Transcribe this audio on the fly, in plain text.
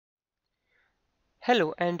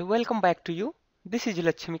Hello and welcome back to you. This is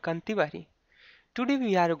Lakshmikant Tiwari. Today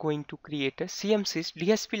we are going to create a CMSIS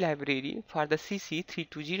DSP library for the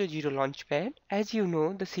CC3200 LaunchPad. As you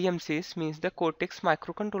know, the CMSIS means the Cortex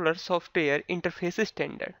Microcontroller Software Interface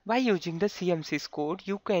Standard. By using the CMSIS code,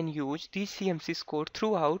 you can use this CMSIS code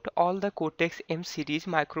throughout all the Cortex M series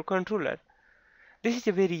microcontroller. This is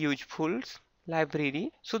a very useful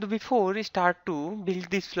library. So before you start to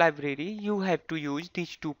build this library, you have to use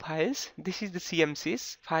these two files. This is the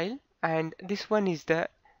CMSIS file and this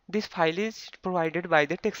file is provided by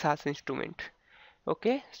the Texas Instrument.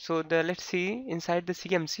 Okay, so let's see inside the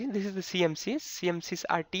CMSIS. This is the CMSIS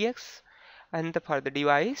RTX and for the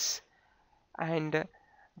device, and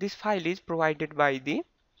this file is provided by the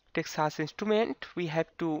Texas Instrument. We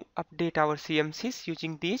have to update our CMSIS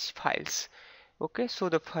using these files. Okay, so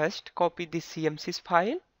the first copy this CMSIS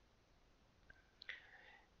file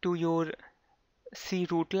to your C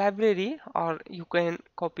root library, or you can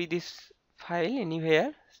copy this file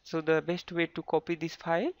anywhere. So the best way to copy this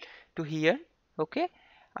file to here. Okay,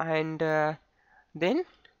 and then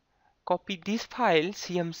copy this file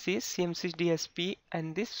CMSIS DSP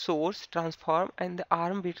and this source transform and the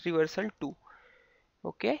ARM bit reversal 2.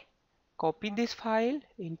 Okay, copy this file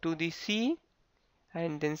into the C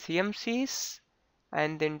and then CMSIS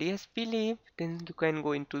and then DSP-lib, then you can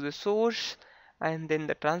go into the source and then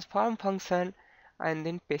the transform function and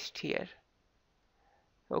then paste here.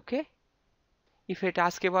 Okay, if it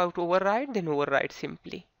asks about override, then override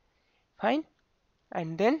simply. Fine,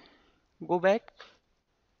 and then go back.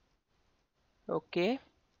 Okay,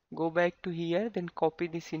 go back to here, then copy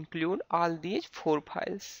this, include all these 4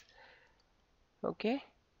 files. Okay,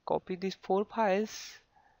 copy these 4 files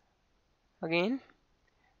again,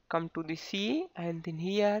 come to the C and then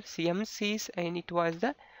here CMSIS and it was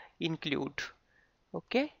the include.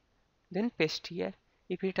 Okay, then paste here.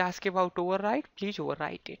 If it asks about override, please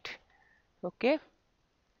overwrite it. Okay,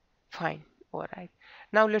 fine, alright.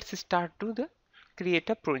 Now let's start to create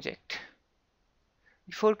a project.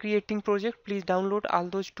 Before creating project, please download all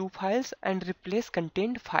those 2 files and replace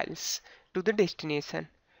contained files to the destination.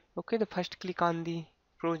 Okay, the first click on the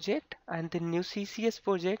project and then new CCS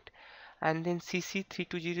project and then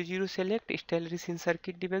CC3200 select established in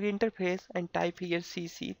circuit debug interface and type here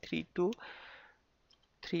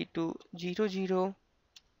CC3200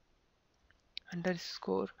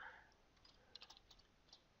 underscore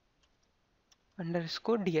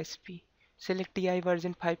DSP. Select TI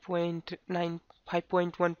version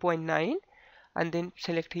 5.1.9 and then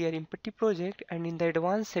select here empty project, and in the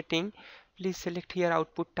advanced setting please select here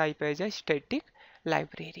output type as a static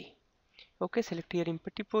library. Okay, select here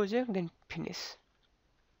empty project, then finish.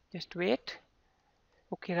 Just wait.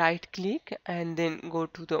 Okay, right click and then go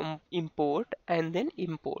to the import and then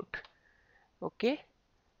import. Okay,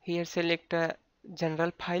 here select a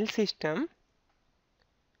general file system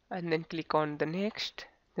and then click on the next,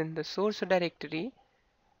 then the source directory,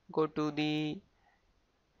 go to the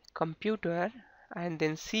computer and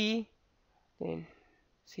then C, then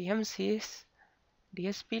CMSIS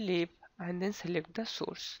DSP-lib and then select the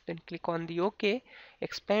source, then click on the OK,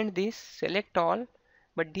 expand this, select all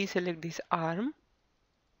but deselect this ARM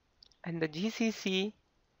and the GCC,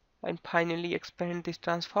 and finally expand this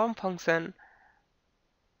transform function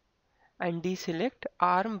and deselect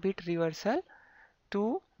ARM bit reversal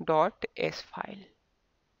 2.s file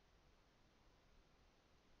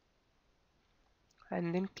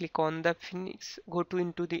and then click on the finish, go to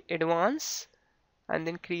into the advanced and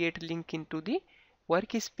then create link into the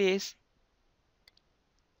workspace,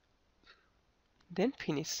 then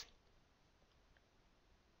finish.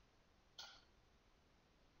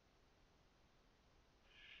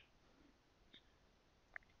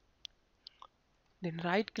 Then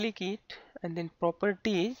right click it and then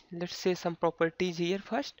properties, let's say some properties here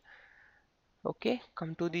first. Okay,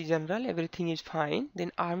 come to the general, everything is fine,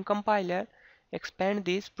 then ARM compiler, expand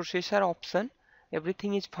this processor option,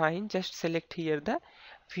 everything is fine, just select here the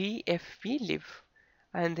VFP lib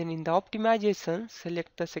and then in the optimization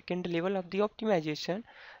select the second level of the optimization,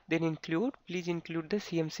 then include, please include the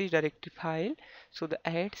CMSIS directory file. So the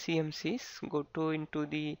add CMSIS, go to into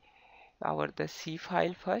the C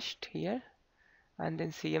file first here and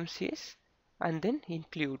then CMSIS and then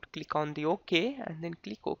include, click on the OK and then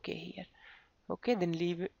click OK here. Okay, then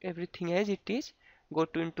leave everything as it is, go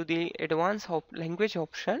to into the advanced language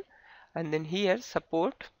option and then here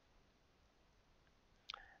support,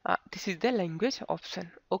 this is the language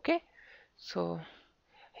option. Okay, so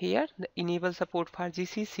here the enable support for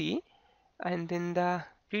GCC and then the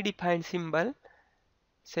predefined symbol,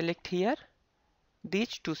 select here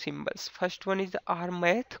these 2 symbols. First one is the ARM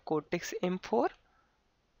Math Cortex M4.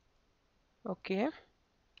 Okay,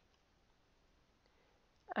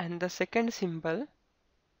 and the second symbol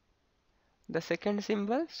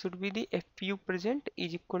should be the FPU present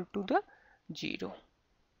is equal to the 0.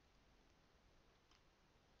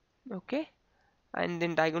 Okay, and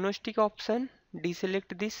then diagnostic option,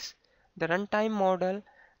 deselect this, the runtime model,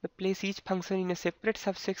 the place each function in a separate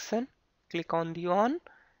subsection, click on the on,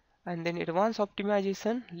 and then advanced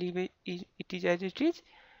optimization, leave it is as it is.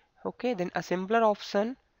 Okay, then assembler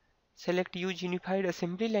option, select use unified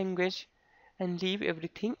assembly language and leave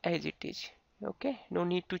everything as it is. Okay, no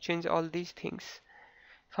need to change all these things.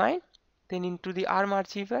 Fine. Then into the ARM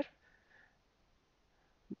archiver,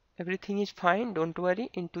 everything is fine, don't worry.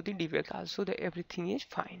 Into the debug also, everything is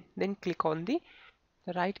fine. Then click on the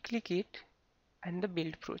right click it and the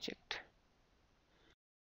build project.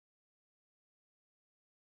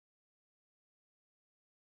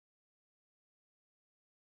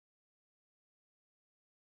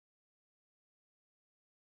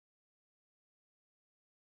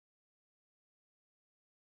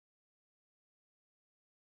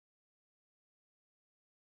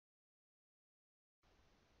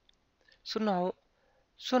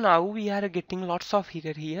 So now we are getting lots of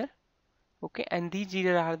error here. Okay, and these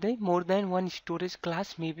error are the more than one storage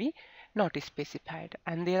class may be not specified,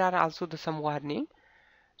 and there are also some warning.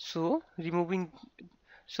 So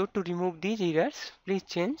to remove these errors, please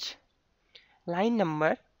change line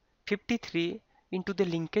number 53 into the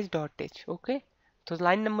linkage.h. Okay, so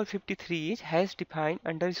line number 53 is hash defined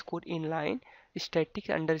underscore inline static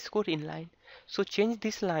underscore inline. So change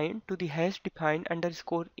this line to the hash defined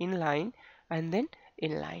underscore inline and then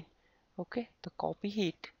inline. Okay, so copy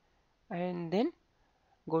it and then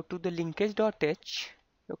go to the linkage.h.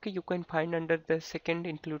 Okay, you can find under the second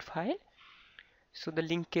include file. So the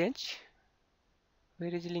linkage,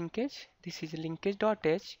 where is the linkage? This is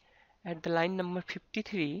linkage.h at the line number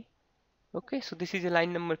 53. Okay, so this is a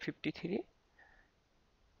line number 53.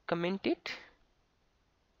 Comment it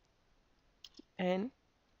and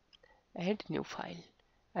add new file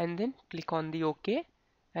and then click on the OK.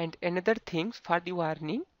 And another things for the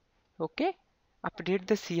warning, okay, update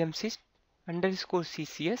the CMSIS underscore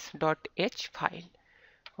CCS dot h file.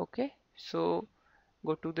 Okay, so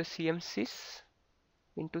go to the CMSIS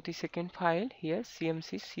into the second file here,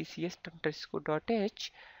 CMSIS CCS underscore dot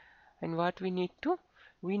h, and what we need to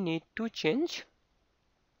change,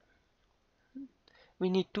 we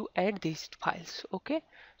need to add these files. Okay,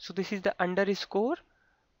 so this is the underscore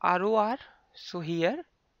ROR. So here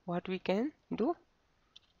what we can do,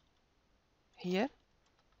 here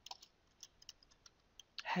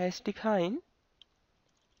hash define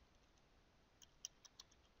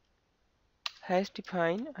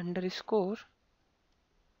underscore,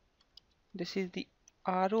 this is the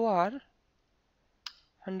ROR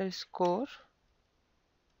underscore,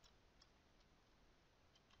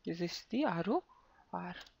 this is the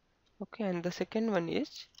ROR. Okay, and the second one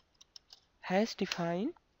is hash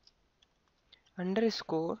define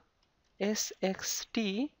underscore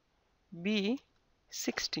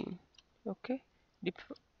SXTB16. Okay,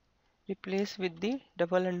 replace with the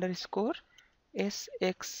double underscore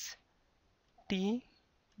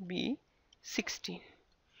SXTB16.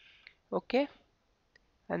 Okay,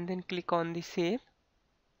 and then click on the save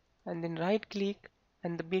and then right click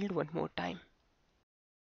and the build one more time.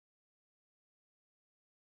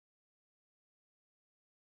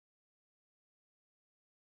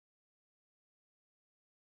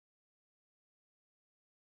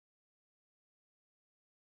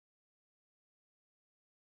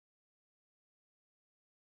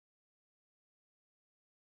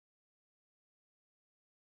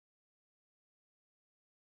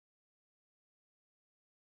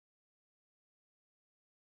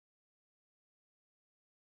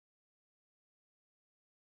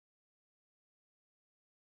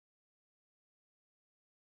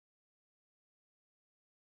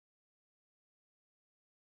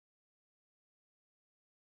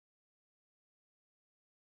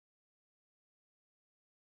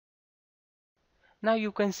 Now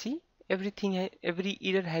you can see everything, every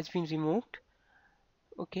error has been removed.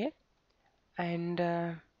 Okay, and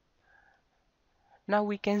now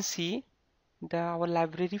we can see our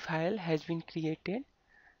library file has been created.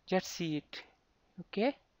 Just see it.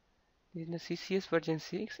 Okay, this is the CCS version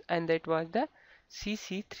 6 and that was the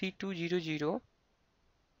CC3200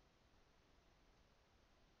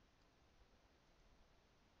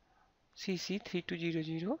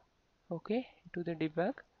 CC3200. Okay, to the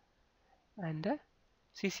debug and the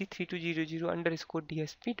CC3200 underscore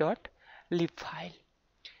DSP dot lib file.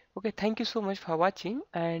 Okay, thank you so much for watching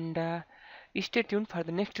and stay tuned for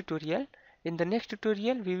the next tutorial. In the next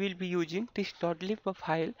tutorial, we will be using this .lib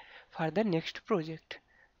file for the next project.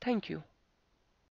 Thank you.